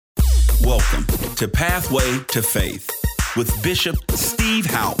Welcome to Pathway to Faith with Bishop Steve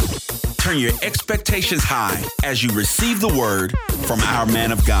Houp. Turn your expectations high as you receive the word from our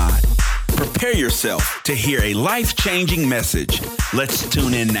man of God. Prepare yourself to hear a life-changing message. Let's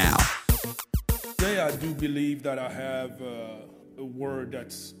tune in now. Today I do believe that I have a word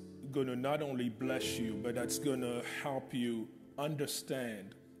that's going to not only bless you, but that's going to help you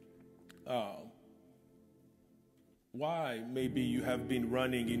understand why maybe you have been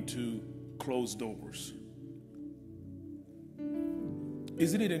running into closed doors.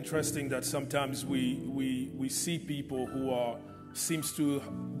 Isn't it interesting that sometimes we see people who seems to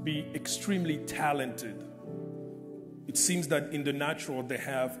be extremely talented? It seems that in the natural they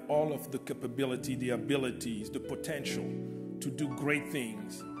have all of the capability, the abilities, the potential to do great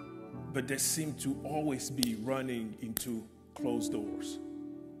things, but they seem to always be running into closed doors.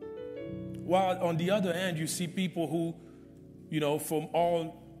 While on the other hand, you see people who, from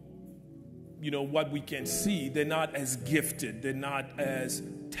all, what we can see, they're not as gifted, they're not as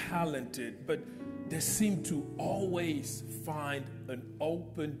talented, but they seem to always find an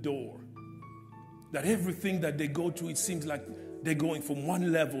open door. That everything that they go to, it seems like they're going from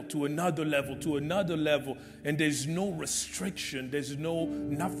one level to another level to another level, and there's no restriction, there's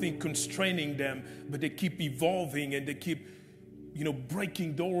nothing constraining them, but they keep evolving and they keep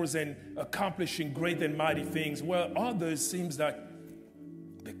breaking doors and accomplishing great and mighty things, while others seems that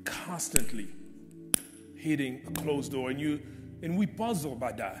they're constantly hitting a closed door, and we puzzle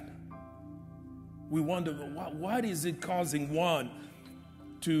by that. We wonder, what is it causing one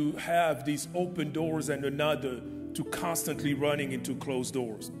to have these open doors and another to constantly running into closed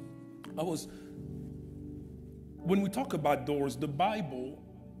doors? When we talk about doors, the Bible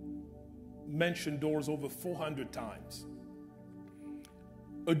mentioned doors over 400 times.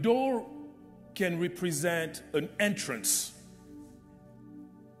 A door can represent an entrance,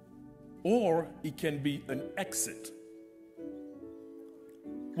 or it can be an exit.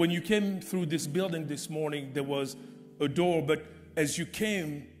 When you came through this building this morning, there was a door, but as you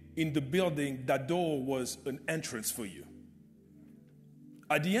came in the building, that door was an entrance for you.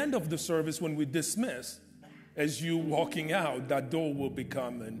 At the end of the service, when we dismiss, as you walking out, that door will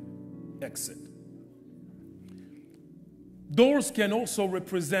become an exit. Doors can also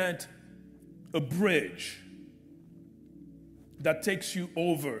represent a bridge that takes you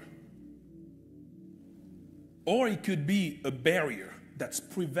over. Or it could be a barrier that's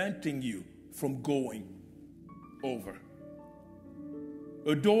preventing you from going over.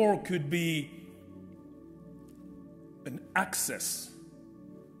 A door could be an access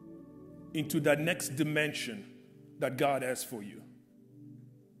into that next dimension that God has for you.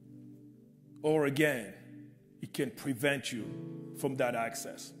 Or again, it can prevent you from that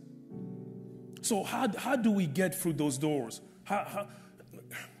access. So how do we get through those doors?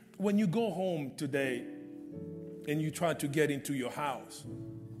 When you go home today and you try to get into your house,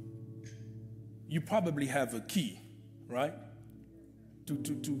 you probably have a key, right?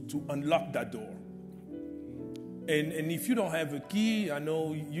 To unlock that door. And if you don't have a key, I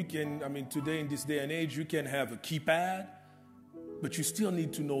know you can, today in this day and age, you can have a keypad, but you still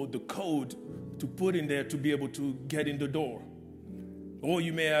need to know the code to put in there to be able to get in the door. Or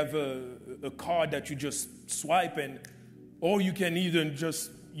you may have a card that you just swipe, or you can even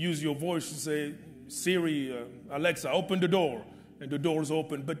just use your voice to say, Siri, Alexa, open the door, and the door's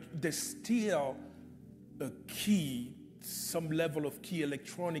open. But there's still a key, some level of key,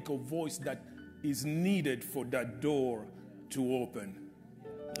 electronic or voice that is needed for that door to open.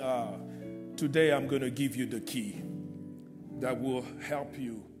 Today I'm going to give you the key that will help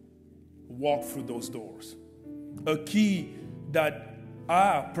you walk through those doors. A key that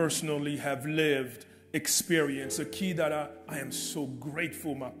I personally have lived, experienced, a key that I am so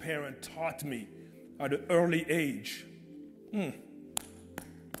grateful my parent taught me at an early age.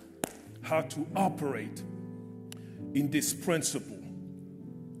 How to operate in this principle.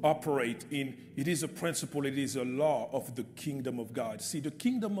 It is a principle, it is a law of the kingdom of God. See, the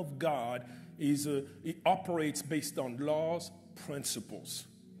kingdom of God it operates based on laws, principles.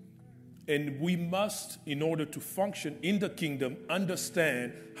 And we must, in order to function in the kingdom,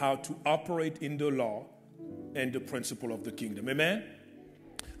 understand how to operate in the law and the principle of the kingdom. Amen?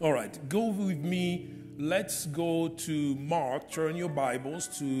 All right, go with me. Let's go to Mark. Turn your Bibles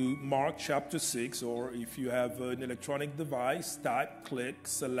to Mark chapter 6, or if you have an electronic device, type, click,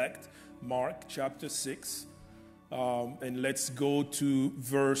 select Mark chapter 6. And let's go to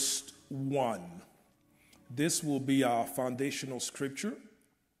verse 1. This will be our foundational scripture.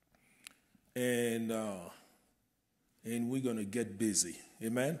 And we're going to get busy.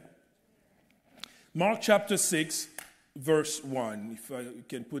 Amen? Mark chapter 6, verse 1, if I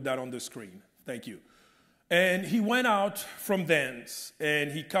can put that on the screen. Thank you. And he went out from thence,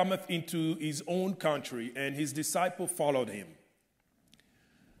 and he cometh into his own country, and his disciples followed him.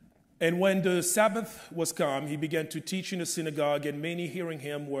 And when the Sabbath was come, he began to teach in the synagogue, and many hearing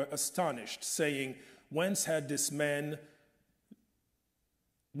him were astonished, saying, Whence has this man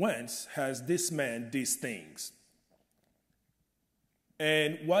these things?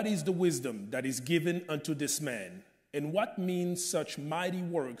 And what is the wisdom that is given unto this man? And what means such mighty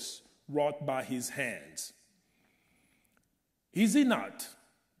works wrought by his hands? Is he not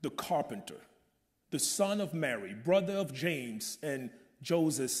the carpenter, the son of Mary, brother of James and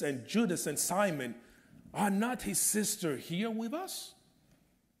Joseph and Judas and Simon? Are not his sister here with us?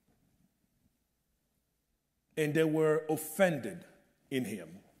 And they were offended in him.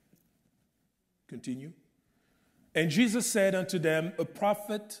 Continue. And Jesus said unto them, A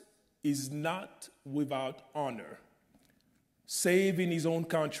prophet is not without honor, save in his own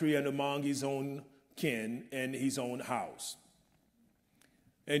country and among his own kin and his own house.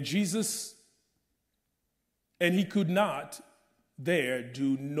 And he could not there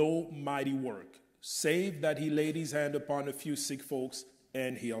do no mighty work, save that he laid his hand upon a few sick folks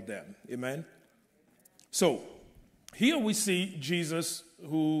and healed them. Amen? So, here we see Jesus,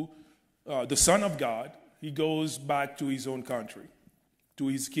 who, the Son of God, he goes back to his own country, to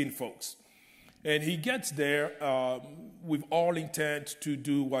his kinfolks. And he gets there with all intent to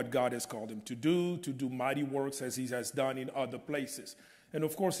do what God has called him to do mighty works as he has done in other places. And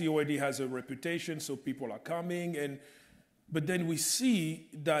of course, he already has a reputation, so people are coming. But then we see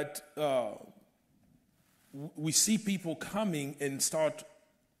that we see people coming and start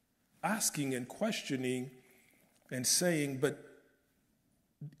asking and questioning and saying, but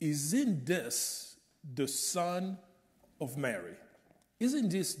isn't this the son of Mary? Isn't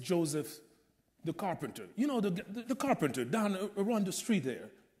this Joseph the carpenter? You know, the carpenter down around the street there.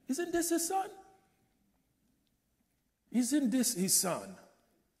 Isn't this his son? Isn't this his son?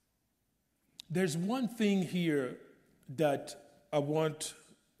 There's one thing here that I want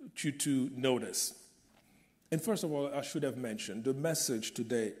you to notice. And first of all, I should have mentioned the message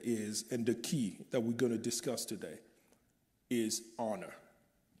today is, and the key that we're going to discuss today is honor.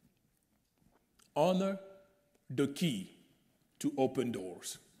 Honor, the key to open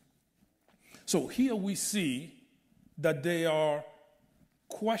doors. So here we see that they are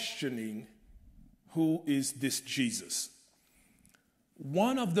questioning who is this Jesus.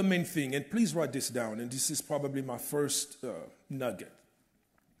 One of the main things, and please write this down, and this is probably my first nugget,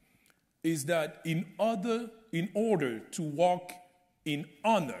 is that in order to walk in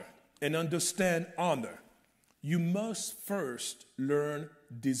honor and understand honor, you must first learn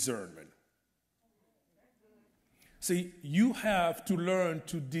discernment. See, you have to learn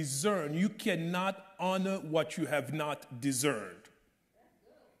to discern. You cannot honor what you have not discerned.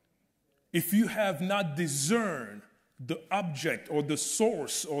 If you have not discerned the object or the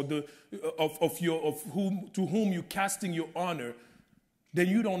source or to whom you're casting your honor, then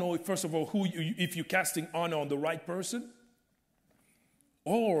you don't know, first of all, if you're casting honor on the right person,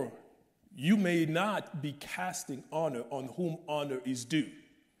 or you may not be casting honor on whom honor is due.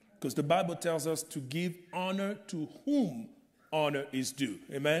 Because the Bible tells us to give honor to whom honor is due.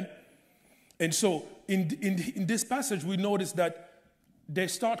 Amen? And so in this passage, we notice that they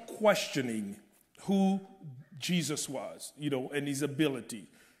start questioning who Jesus was, and his ability.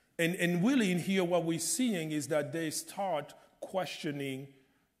 And really in here, what we're seeing is that they start questioning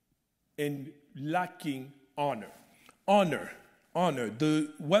and lacking honor. Honor.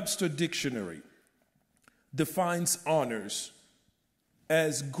 The Webster Dictionary defines honors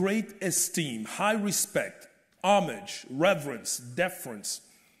as great esteem, high respect, homage, reverence, deference,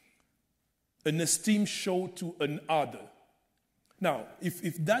 an esteem shown to another. Now,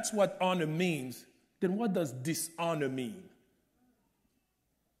 if that's what honor means, then what does dishonor mean?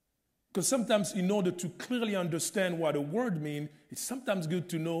 Because sometimes in order to clearly understand what a word means, it's sometimes good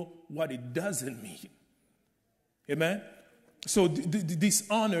to know what it doesn't mean. Amen? So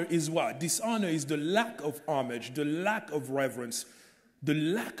dishonor is what? Dishonor is the lack of homage, the lack of reverence, the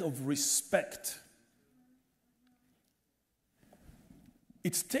lack of respect.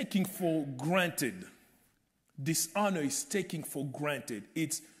 It's taking for granted. Dishonor is taking for granted.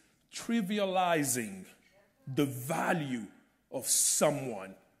 It's trivializing the value of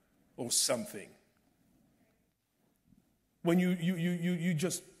someone or something. When you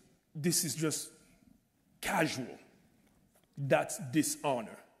just, this is just casual. That's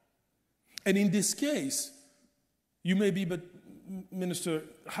dishonor. And in this case, you may be, but Minister,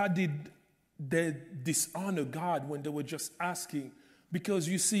 how did they dishonor God when they were just asking? Because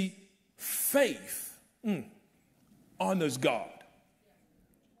you see, faith, honors God.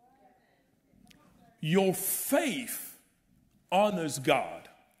 Your faith honors God.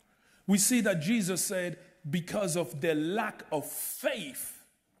 We see that Jesus said because of their lack of faith,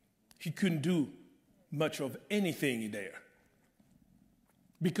 he couldn't do much of anything there.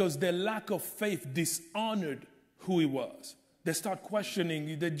 Because their lack of faith dishonored who he was. They start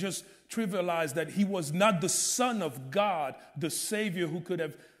questioning, they just trivialize that he was not the Son of God, the Savior who could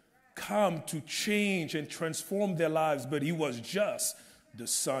have come to change and transform their lives, but he was just the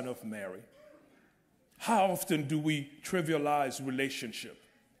Son of Mary. How often do we trivialize relationship?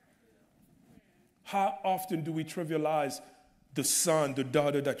 How often do we trivialize the son, the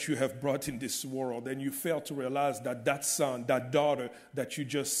daughter that you have brought in this world, and you fail to realize that that son, that daughter that you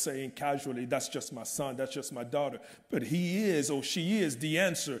just saying casually, that's just my son, that's just my daughter, but he is or she is the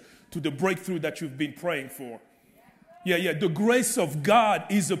answer to the breakthrough that you've been praying for. Yeah, the grace of God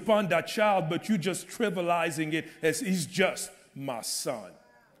is upon that child, but you just trivializing it as he's just my son.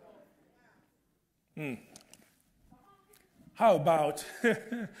 How about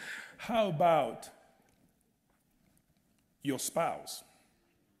your spouse?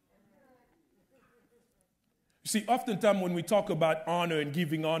 You see, oftentimes when we talk about honor and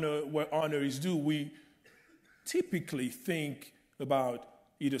giving honor where honor is due, we typically think about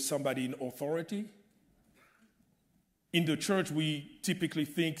either somebody in authority. In the church, we typically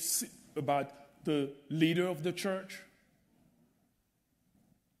think about the leader of the church.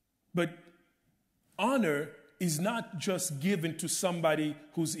 But honor is not just given to somebody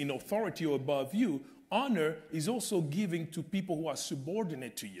who's in authority or above you. Honor is also given to people who are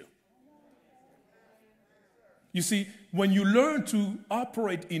subordinate to you. You see, when you learn to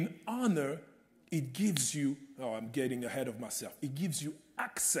operate in honor, it gives you, I'm getting ahead of myself, it gives you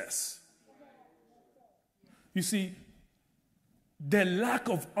access. You see, their lack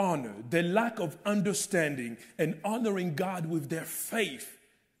of honor, their lack of understanding and honoring God with their faith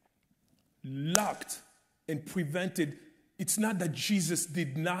locked and prevented. It's not that Jesus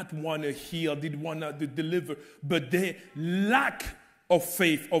did not want to heal, did want to deliver, but their lack of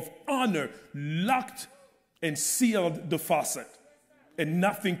faith, of honor, locked and sealed the faucet, and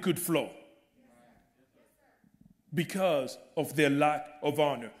nothing could flow because of their lack of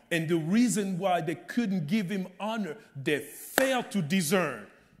honor. And the reason why they couldn't give him honor, they failed to discern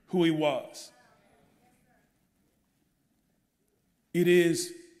who he was. It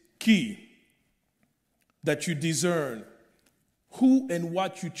is key that you discern who and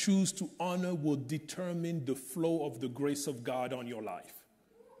what you choose to honor will determine the flow of the grace of God on your life.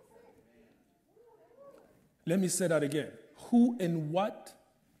 Let me say that again. Who and what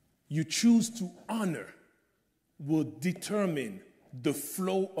you choose to honor will determine the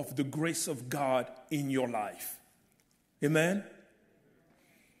flow of the grace of God in your life. Amen?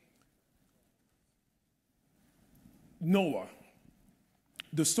 Noah.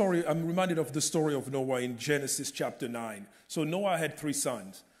 The story, I'm reminded of the story of Noah in Genesis chapter 9. So Noah had 3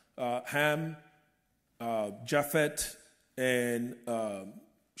 sons, Ham, Japheth, and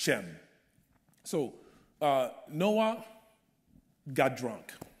Shem. So Noah got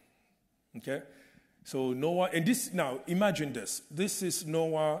drunk. Okay? So Noah, and this, now imagine this. This is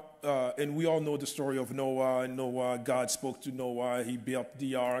Noah, and we all know the story of Noah. Noah, God spoke to Noah. He built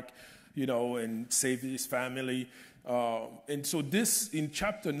the ark, and saved his family. And so this, in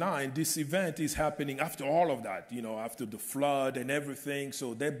chapter 9, this event is happening after all of that, after the flood and everything.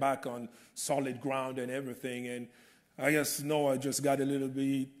 So they're back on solid ground and everything. And I guess Noah just got a little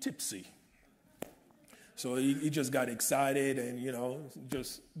bit tipsy. So he just got excited and,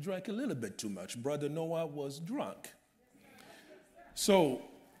 just drank a little bit too much. Brother Noah was drunk. So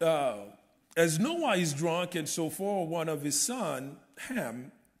as Noah is drunk, and so forth, one of his sons,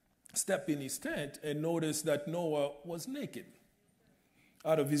 Ham, stepped in his tent and noticed that Noah was naked.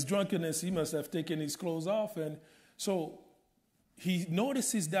 Out of his drunkenness, he must have taken his clothes off. And so he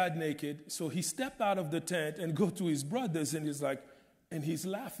noticed his dad naked. So he stepped out of the tent and go to his brothers, and he's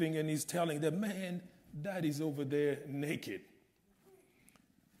laughing, and he's telling them, man, Dad is over there naked.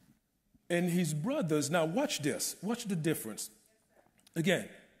 And his brothers, now watch this. Watch the difference. Again,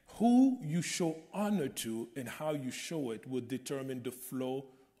 who you show honor to and how you show it will determine the flow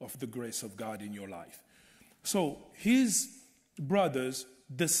of the grace of God in your life. So his brothers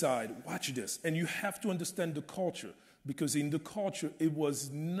decide, watch this, and you have to understand the culture, because in the culture it was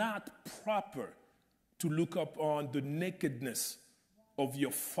not proper to look up on the nakedness of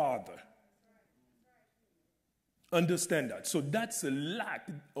your father. Understand that. So that's a lack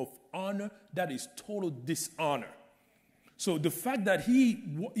of honor. That is total dishonor. So the fact that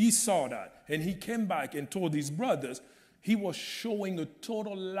he saw that and he came back and told his brothers, he was showing a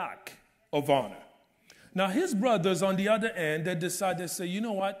total lack of honor. Now, his brothers, on the other end, they decided to say, you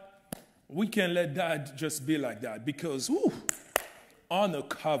know what? We can't let that just be like that because, honor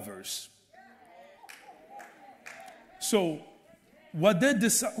covers. So, what they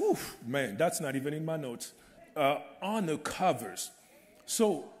decided, man, that's not even in my notes. Honor covers.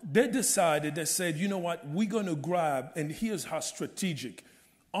 So, they decided, they said, you know what? We're going to grab, and here's how strategic.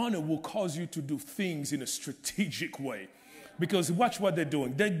 Honor will cause you to do things in a strategic way. Because watch what they're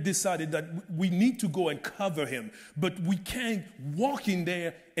doing. They decided that we need to go and cover him. But we can't walk in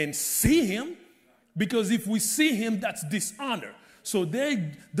there and see him. Because if we see him, that's dishonor. So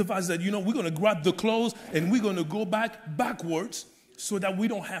they devised that, we're going to grab the clothes and we're going to go backwards so that we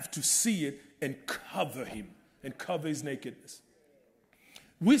don't have to see it and cover him and cover his nakedness.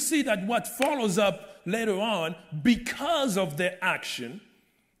 We see that what follows up later on, because of their action,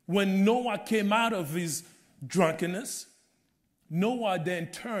 when Noah came out of his drunkenness, Noah then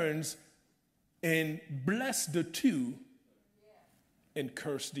turns and blessed the two and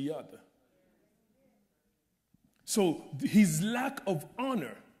cursed the other. So his lack of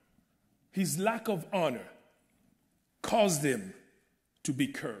honor caused him to be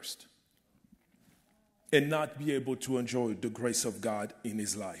cursed and not be able to enjoy the grace of God in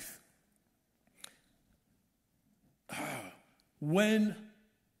his life.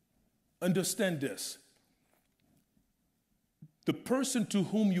 Understand this. The person to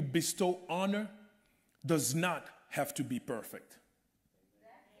whom you bestow honor does not have to be perfect.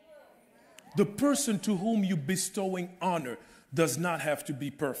 The person to whom you're bestowing honor does not have to be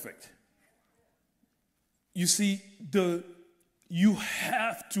perfect. You see, you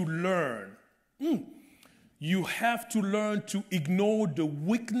have to learn. You have to learn to ignore the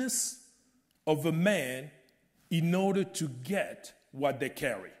weakness of a man in order to get what they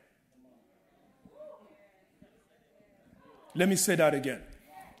carry. Let me say that again.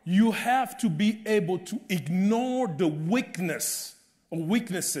 You have to be able to ignore the weakness or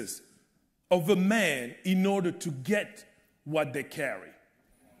weaknesses of a man in order to get what they carry.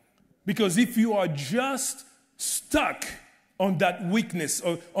 Because if you are just stuck on that weakness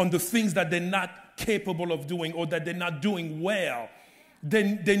or on the things that they're not capable of doing or that they're not doing well,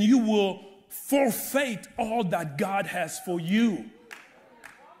 then you will forfeit all that God has for you.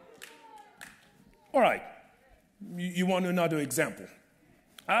 All right. You want another example?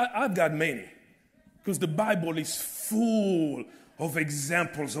 I've got many, because the Bible is full of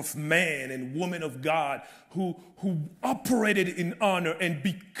examples of men and women of God who operated in honor, and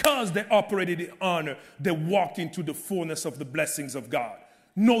because they operated in honor, they walked into the fullness of the blessings of God.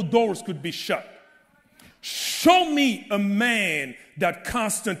 No doors could be shut. Show me a man that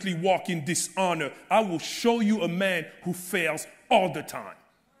constantly walks in dishonor. I will show you a man who fails all the time.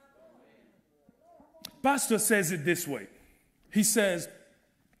 Pastor says it this way. He says,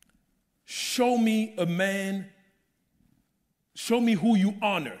 show me a man, show me who you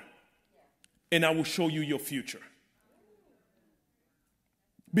honor, and I will show you your future.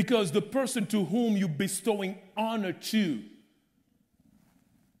 Because the person to whom you're bestowing honor to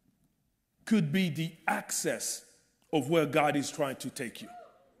could be the access of where God is trying to take you.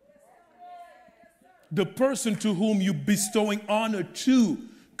 The person to whom you're bestowing honor to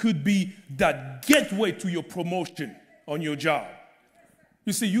could be that gateway to your promotion on your job.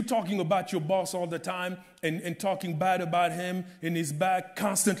 You see, you talking about your boss all the time and talking bad about him in his back,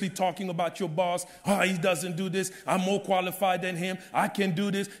 constantly talking about your boss. He doesn't do this. I'm more qualified than him. I can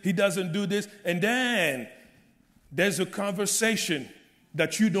do this. He doesn't do this. And then there's a conversation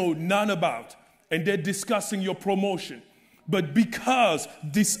that you know none about, and they're discussing your promotion. But because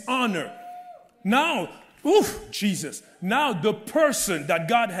dishonor, now the person that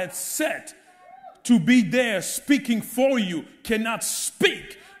God had set to be there speaking for you cannot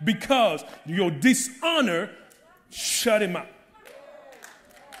speak because your dishonor shut him out.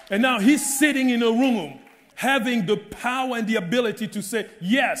 And now he's sitting in a room having the power and the ability to say,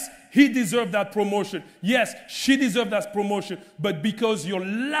 yes, he deserved that promotion. Yes, she deserved that promotion. But because your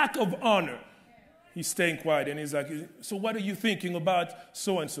lack of honor, he's staying quiet. And he's like, so what are you thinking about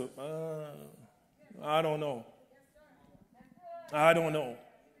so-and-so? I don't know. I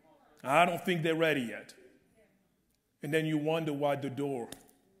don't think they're ready yet. And then you wonder why the door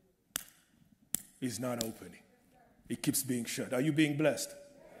is not opening. It keeps being shut. Are you being blessed?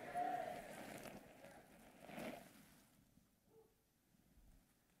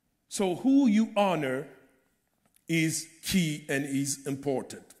 So who you honor is key and is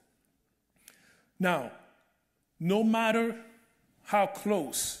important. Now, no matter how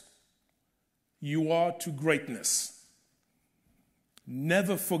close you are to greatness,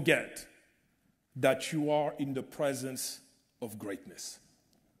 never forget that you are in the presence of greatness.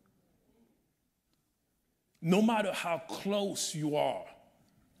 No matter how close you are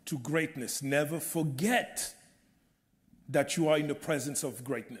to greatness, never forget that you are in the presence of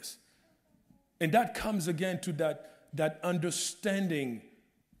greatness. And that comes again to that understanding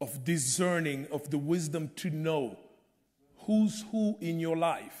of discerning, of the wisdom to know who's who in your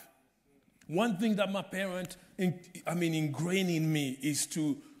life. One thing that my parents, ingrained in me is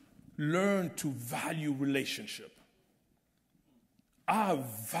to learn to value relationship. I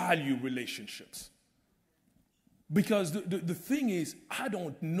value relationships. Because the thing is, I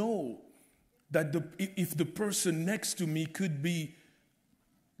don't know that if the person next to me could be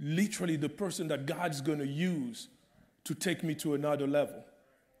literally the person that God's going to use to take me to another level.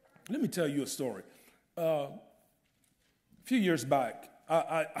 Let me tell you a story. A few years back,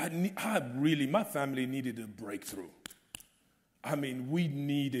 my family needed a breakthrough. We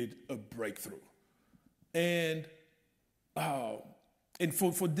needed a breakthrough. And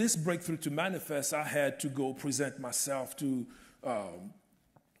for this breakthrough to manifest, I had to go present myself to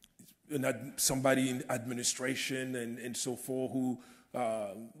somebody in administration and so forth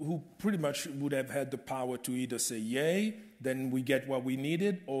who pretty much would have had the power to either say yay, then we get what we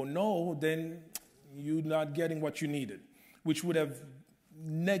needed, or no, then you're not getting what you needed, which would have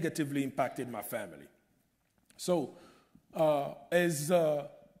negatively impacted my family. So so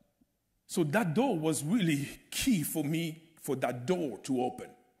that door was really key for me, for that door to open,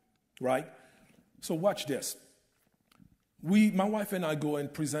 right? So watch this. My wife and I go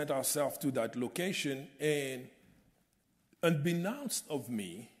and present ourselves to that location, and unbeknownst of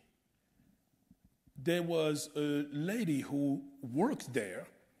me, there was a lady who worked there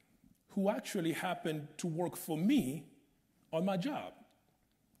who actually happened to work for me on my job.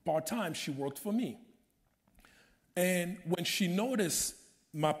 Part-time, she worked for me. And when she noticed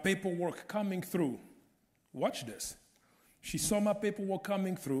my paperwork coming through, watch this. She saw my paperwork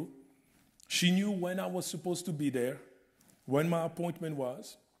coming through. She knew when I was supposed to be there, when my appointment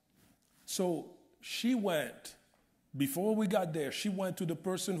was. So she went, before we got there, she went to the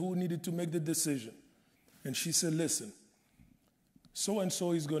person who needed to make the decision. And she said, listen,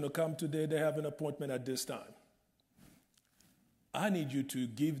 so-and-so is going to come today. They have an appointment at this time. I need you to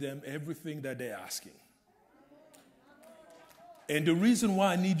give them everything that they're asking. And the reason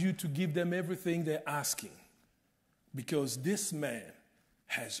why I need you to give them everything they're asking, because this man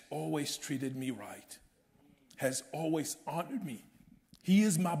has always treated me right, has always honored me. He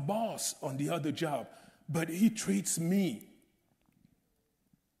is my boss on the other job, but he treats me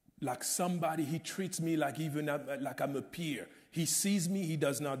like somebody. He treats me like I'm a peer. He sees me. He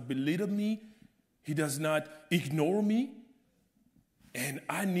does not belittle me. He does not ignore me. And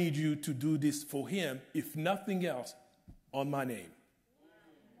I need you to do this for him, if nothing else, on my name.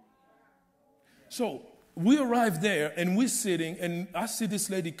 So we arrived there, and we're sitting, and I see this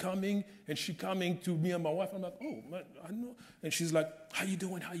lady coming, and she coming to me and my wife. I'm like, oh, man, I know. And she's like, how you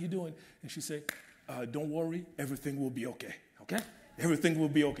doing? How you doing? And she said, don't worry, everything will be okay, okay? Everything will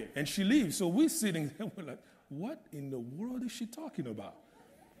be okay. And she leaves. So we're sitting there, we're like, what in the world is she talking about?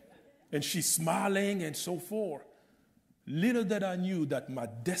 And she's smiling and so forth. Little did I knew that my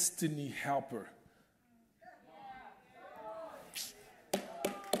destiny helper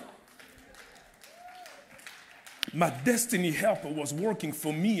was working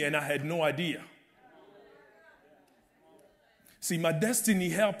for me, and I had no idea. See, my destiny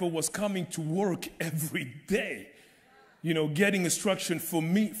helper was coming to work every day, getting instruction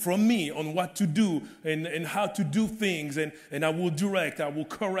from me on what to do and how to do things. And I will direct, I will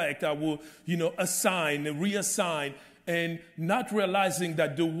correct, I will, assign and reassign, and not realizing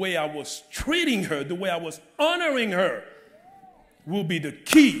that the way I was treating her, the way I was honoring her, will be the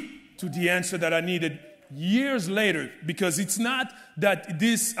key to the answer that I needed years later. Because it's not that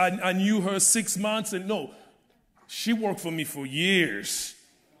I knew her 6 months, and no, she worked for me for years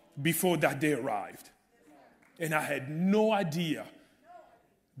before that day arrived. And I had no idea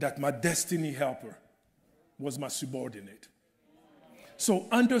that my destiny helper was my subordinate. So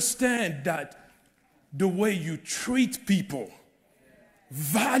understand that the way you treat people,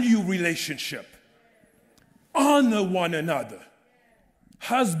 value relationship, honor one another.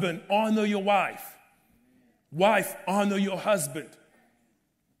 Husband, honor your wife. Wife, honor your husband.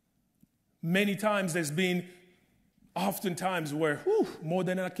 Many times there's been oftentimes where, more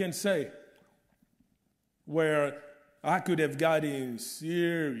than I can say, where I could have got in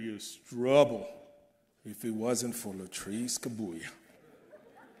serious trouble if it wasn't for Latrice Kabuya.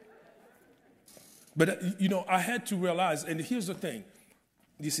 But, I had to realize, and here's the thing.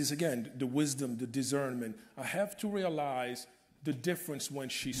 This is, again, the wisdom, the discernment. I have to realize the difference when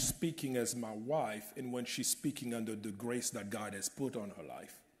she's speaking as my wife and when she's speaking under the grace that God has put on her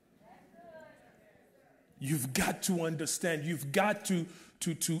life. You've got to understand. You've got to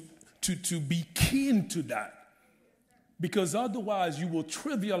be keen to that. Because otherwise you will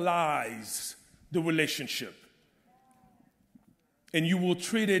trivialize the relationship. And you will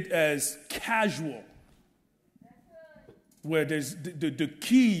treat it as casual. Where there's the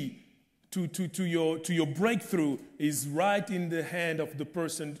key to your breakthrough is right in the hand of the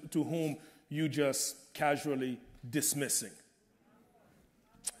person to whom you just casually dismissing.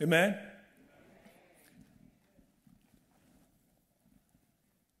 Amen?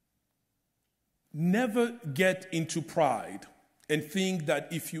 Never get into pride and think that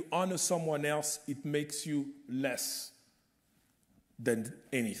if you honor someone else, it makes you less than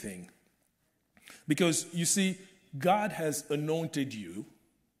anything. Because you see, God has anointed you.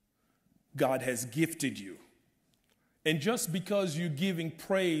 God has gifted you. And just because you're giving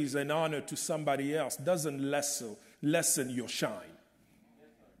praise and honor to somebody else doesn't lessen your shine.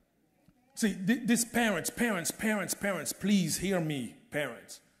 See, these parents, please hear me,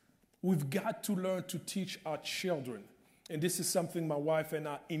 parents. We've got to learn to teach our children, and this is something my wife and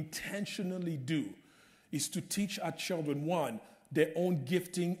I intentionally do, is to teach our children, one, their own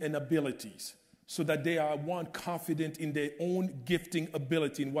gifting and abilities, so that they are, one, confident in their own gifting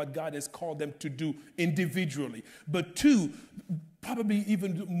ability and what God has called them to do individually. But two, probably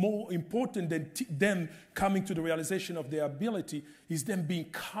even more important than them coming to the realization of their ability is them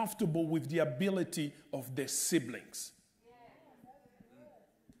being comfortable with the ability of their siblings.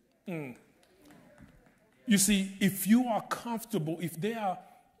 You see, if you are comfortable,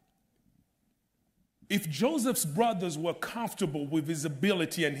 if Joseph's brothers were comfortable with his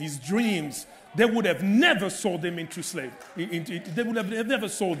ability and his dreams, they would have never sold him into slavery. They would have never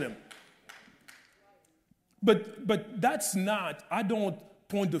sold him. But that's not, I don't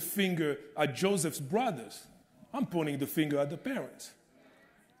point the finger at Joseph's brothers. I'm pointing the finger at the parents.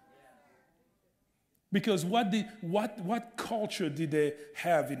 Because what culture did they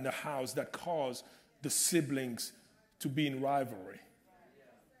have in the house that caused the siblings to be in rivalry?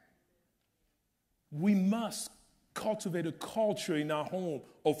 We must cultivate a culture in our home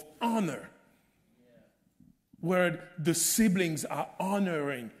of honor, where the siblings are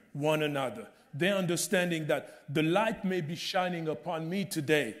honoring one another. They're understanding that the light may be shining upon me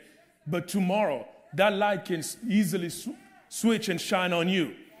today, but tomorrow that light can easily switch and shine on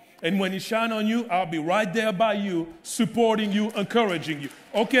you. And when it shines on you, I'll be right there by you, supporting you, encouraging you.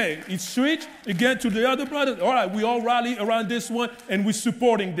 Okay, it switched again to the other brothers. All right, we all rally around this one, and we're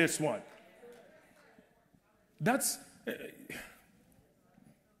supporting this one. That's,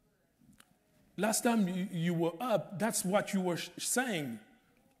 last time you were up, that's what you were saying,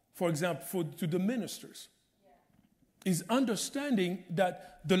 for example, to the ministers. Is understanding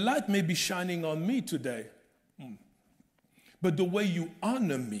that the light may be shining on me today, but the way you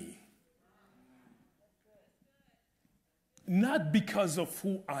honor me, not because of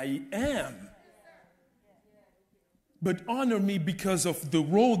who I am, but honor me because of the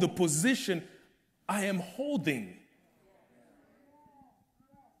role, the position I am holding.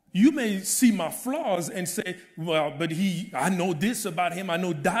 You may see my flaws and say, well, but I know this about him, I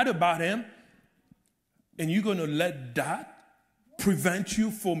know that about him. And you're going to let that prevent you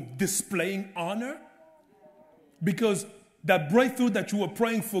from displaying honor? Because that breakthrough that you were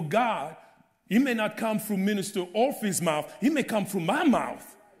praying for God, it may not come from Minister Orphe's mouth. It may come from my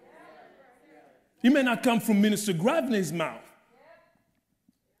mouth. It may not come from Minister Gravney's mouth.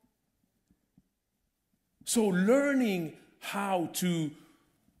 So learning how to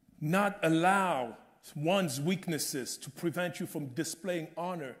not allow one's weaknesses to prevent you from displaying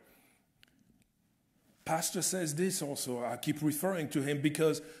honor. Pastor says this also. I keep referring to him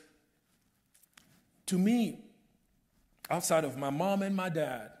because to me, outside of my mom and my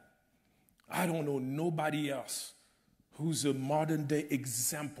dad, I don't know nobody else who's a modern day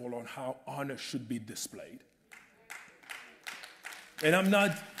example on how honor should be displayed. And I'm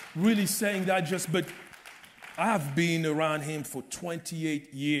not really saying that but I've been around him for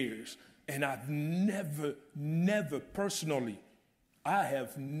 28 years, and I've never personally, I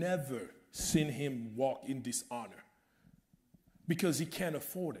have never seen him walk in dishonor because he can't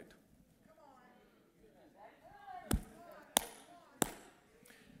afford it.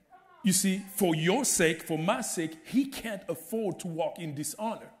 You see, for your sake, for my sake, he can't afford to walk in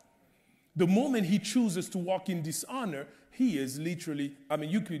dishonor. The moment he chooses to walk in dishonor, he is literally,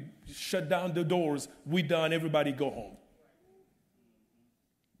 you could shut down the doors, we done, everybody go home.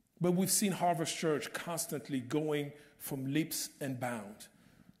 But we've seen Harvest Church constantly going from leaps and bounds.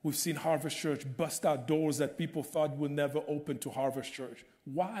 We've seen Harvest Church bust out doors that people thought would never open to Harvest Church.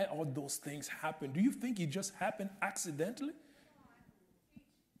 Why all those things happen? Do you think it just happened accidentally?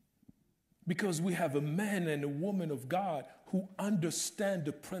 Because we have a man and a woman of God who understand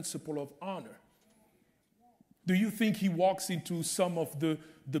the principle of honor. Do you think he walks into some of the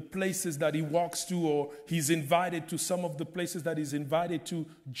places that he walks to, or he's invited to some of the places that he's invited to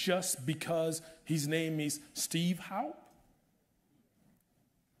just because his name is Steve Howe?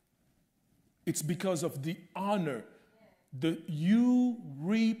 It's because of the honor. You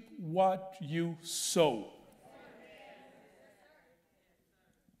reap what you sow.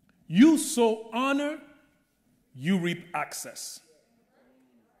 You sow honor, you reap access.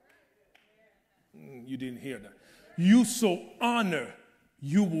 You didn't hear that. You sow honor,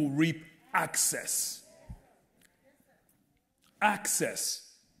 you will reap access.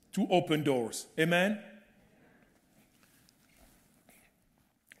 Access to open doors. Amen?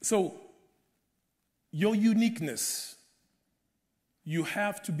 So, your uniqueness, you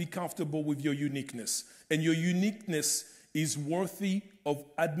have to be comfortable with your uniqueness. And your uniqueness is worthy of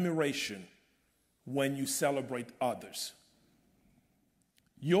admiration when you celebrate others.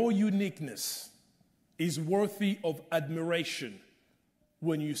 Your uniqueness is worthy of admiration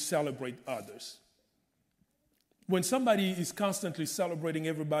when you celebrate others. When somebody is constantly celebrating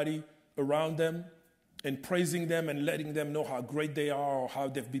everybody around them and praising them and letting them know how great they are or how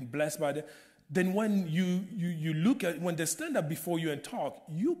they've been blessed by them, then when you look at, when they stand up before you and talk,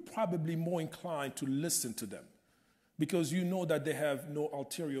 you're probably more inclined to listen to them because you know that they have no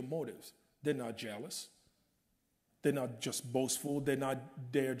ulterior motives. They're not jealous. They're not just boastful. They're not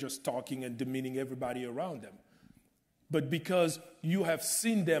there just talking and demeaning everybody around them. But because you have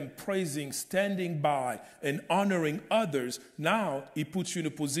seen them praising, standing by, and honoring others, now it puts you in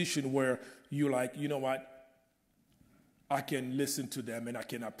a position where you're like, you know what? I can listen to them and I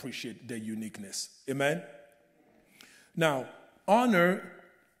can appreciate their uniqueness. Amen? Now, honor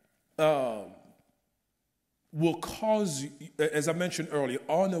will cause, as I mentioned earlier,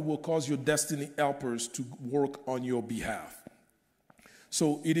 honor will cause your destiny helpers to work on your behalf.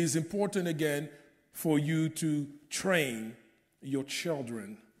 So it is important, again, for you to train your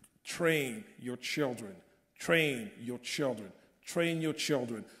children. Train your children. Train your children. Train your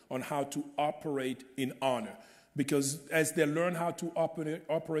children on how to operate in honor. Because as they learn how to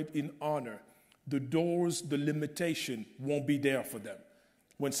operate in honor, the doors, the limitation won't be there for them.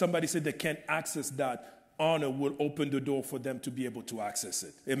 When somebody said they can't access that, honor will open the door for them to be able to access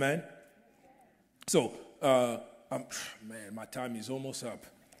it. Amen? So, man, my time is almost up.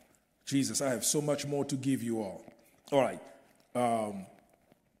 Jesus, I have so much more to give you all. All right.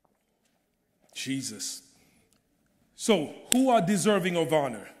 Jesus. So, who are deserving of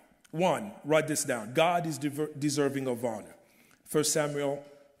honor? One, write this down. God is deserving of honor. 1 Samuel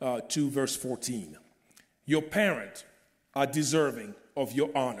 2, verse 14. Your parents are deserving of your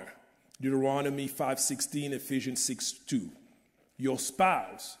honor. Deuteronomy 5:16, Ephesians 6:2. Your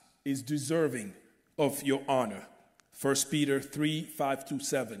spouse is deserving of your honor. 1 Peter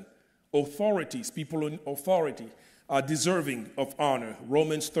 3:5-7. Authorities, people in authority, are deserving of honor.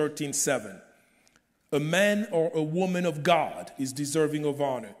 Romans 13:7. A man or a woman of God is deserving of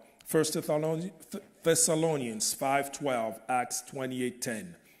honor. 1 Thessalonians 5:12, Acts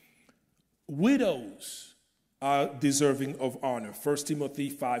 28:10. Widows are deserving of honor. 1 Timothy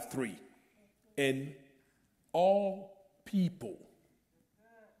 5:3. And all people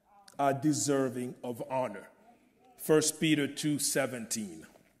are deserving of honor. 1 Peter 2:17.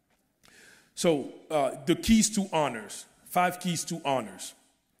 So the keys to honors, 5 keys to honors.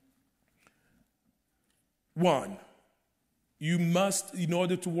 1, you must, in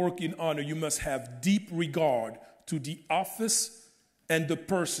order to work in honor, you must have deep regard to the office and the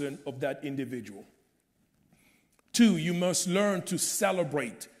person of that individual. 2, you must learn to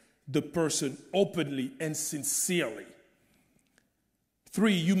celebrate the person openly and sincerely.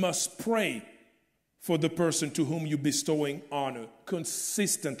 3, you must pray for the person to whom you're bestowing honor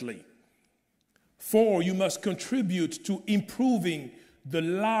consistently. 4, you must contribute to improving the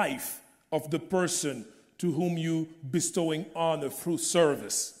life of the person to whom you bestowing honor through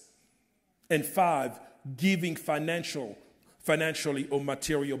service. And 5, giving financially or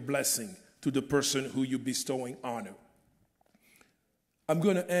material blessing to the person who you're bestowing honor. I'm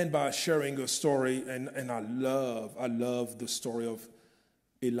going to end by sharing a story, and I love the story of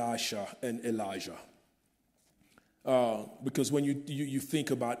Elisha and Elijah. Because when you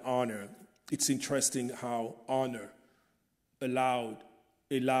think about honor, it's interesting how honor allowed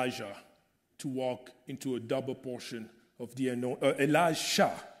Elijah to walk into a double portion of the anointing,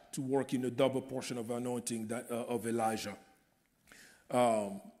 Elisha to work in a double portion of anointing of Elijah.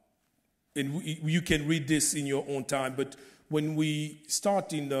 And you can read this in your own time, but when we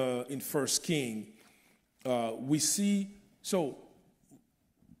start in 1 King, we see, so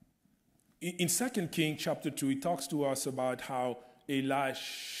In 2 Kings chapter 2, it talks to us about how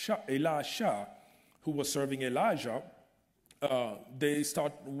Elisha, who was serving Elijah, they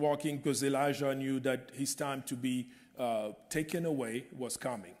start walking because Elijah knew that his time to be taken away was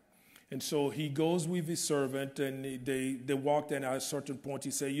coming. And so he goes with his servant, and they walked, and at a certain point he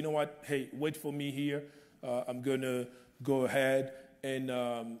said, you know what, hey, wait for me here. I'm going to go ahead. And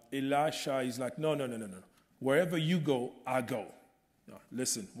Elisha is like, no. Wherever you go, I go. No,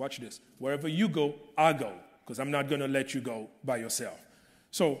 listen, watch this. Wherever you go, I go, because I'm not going to let you go by yourself.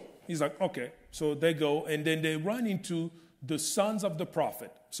 So he's like, okay. So they go, and then they run into the sons of the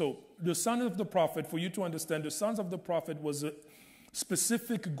prophet. So the sons of the prophet, for you to understand, the sons of the prophet was a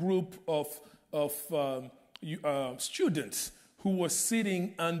specific group of students who were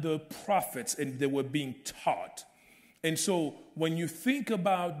sitting under prophets, and they were being taught. And so when you think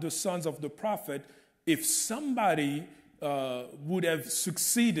about the sons of the prophet, if somebody would have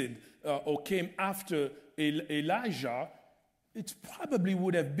succeeded or came after Elijah, it probably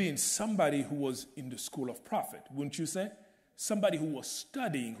would have been somebody who was in the school of prophet, wouldn't you say? Somebody who was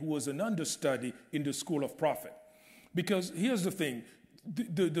studying, who was an understudy in the school of prophet. Because here's the thing,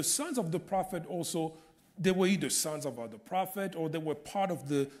 the sons of the prophet also, they were either sons of the prophet or they were part of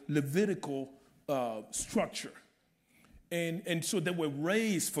the Levitical structure. And so they were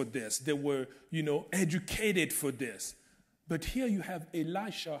raised for this. They were, educated for this. But here you have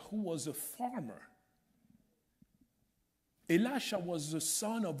Elisha, who was a farmer. Elisha was the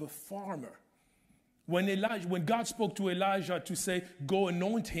son of a farmer. When God spoke to Elijah to say, go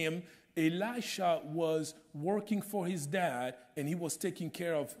anoint him, Elisha was working for his dad, and he was taking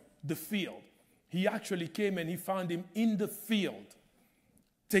care of the field. He actually came and he found him in the field,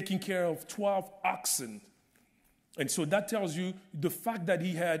 taking care of 12 oxen. And so that tells you the fact that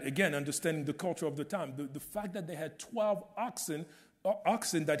he had, again, understanding the culture of the time, the fact that they had 12 oxen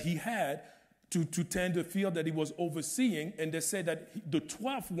that he had to tend the field that he was overseeing, and they said that the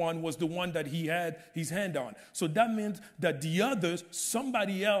 12th one was the one that he had his hand on. So that meant that the others,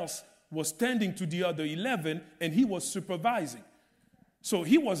 somebody else was tending to the other 11, and he was supervising. So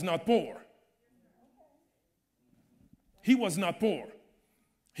he was not poor. He was not poor.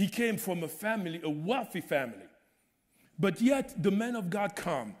 He came from a wealthy family. But yet the man of God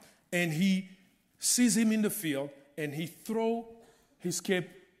come, and he sees him in the field, and he throw his cape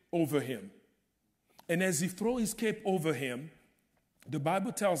over him. And as he throw his cape over him, the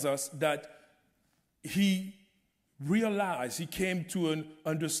Bible tells us that he realized, he came to an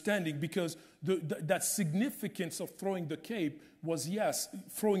understanding, because that significance of throwing the cape was, yes,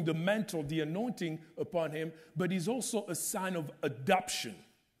 throwing the mantle, the anointing upon him, but is also a sign of adoption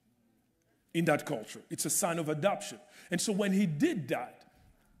in that culture. It's a sign of adoption. And so when he did that,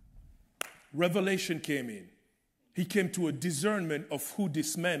 revelation came in. He came to a discernment of who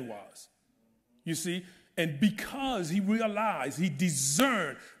this man was. You see? And because he realized, he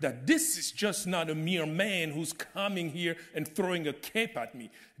discerned that this is just not a mere man who's coming here and throwing a cape at me.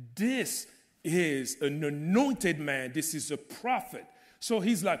 This is an anointed man. This is a prophet. So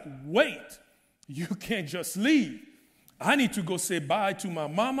he's like, wait, you can't just leave. I need to go say bye to my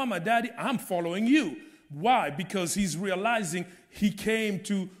mama, my daddy. I'm following you. Why? Because he's realizing he came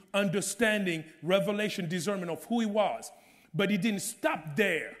to understanding, revelation, discernment of who he was. But he didn't stop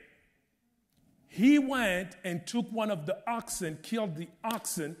there. He went and took one of the oxen, killed the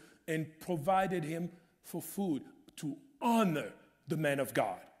oxen, and provided him for food to honor the man of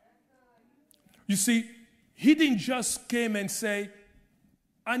God. You see, he didn't just came and say,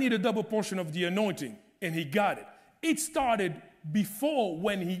 I need a double portion of the anointing, and he got it. It started before,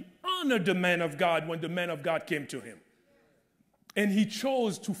 when he honored the man of God, when the man of God came to him. And he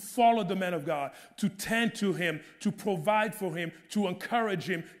chose to follow the man of God, to tend to him, to provide for him, to encourage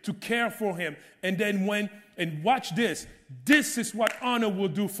him, to care for him. And then and watch this, this is what honor will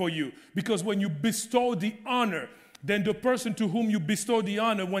do for you. Because when you bestow the honor, then the person to whom you bestow the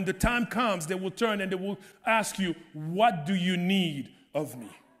honor, when the time comes, they will turn and they will ask you, what do you need of me?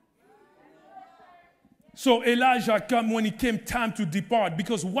 So Elijah come when it came time to depart,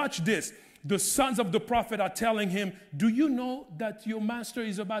 because watch this. The sons of the prophet are telling him, do you know that your master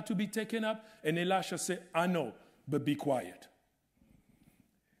is about to be taken up? And Elisha said, I know, but be quiet.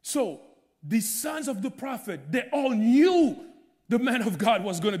 So the sons of the prophet, they all knew the man of God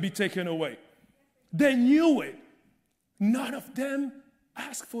was going to be taken away. They knew it. None of them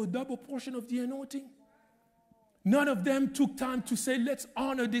asked for a double portion of the anointing. None of them took time to say, let's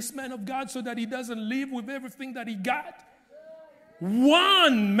honor this man of God so that he doesn't leave with everything that he got.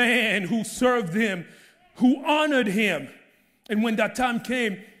 One man who served him, who honored him. And when that time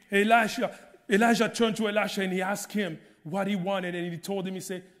came, Elijah turned to Elisha and he asked him what he wanted. And he told him, he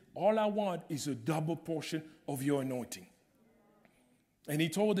said, all I want is a double portion of your anointing. And he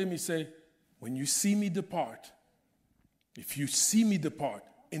told him, he said, when you see me depart, if you see me depart,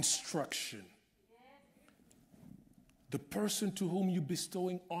 instruction. The person to whom you're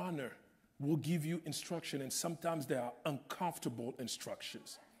bestowing honor will give you instruction, and sometimes they are uncomfortable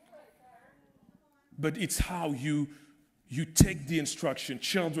instructions. But it's how you take the instruction.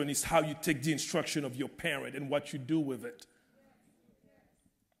 Children, it's how you take the instruction of your parent and what you do with it.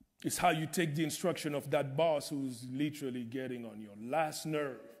 It's how you take the instruction of that boss who's literally getting on your last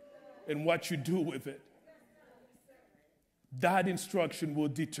nerve and what you do with it. That instruction will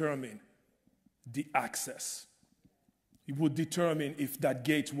determine the access. It will determine if that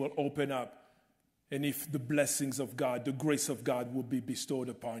gate will open up and if the blessings of God, the grace of God will be bestowed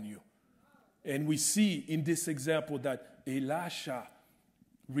upon you. And we see in this example that Elisha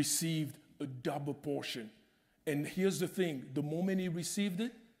received a double portion. And here's the thing, the moment he received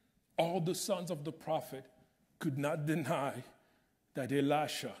it, all the sons of the prophet could not deny that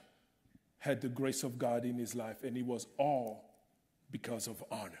Elisha had the grace of God in his life, and it was all because of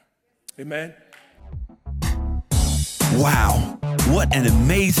honor. Amen? Wow, what an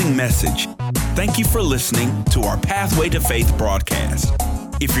amazing message. Thank you for listening to our Pathway to Faith broadcast.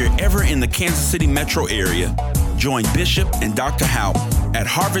 If you're ever in the Kansas City metro area, join Bishop and Dr. Haupt at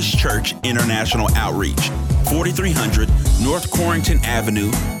Harvest Church International Outreach, 4300 North Corrington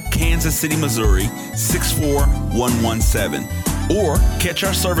Avenue, Kansas City, Missouri, 64117. Or catch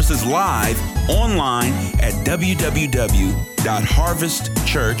our services live online at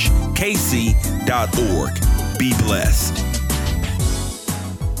www.harvestchurchkc.org. Be blessed.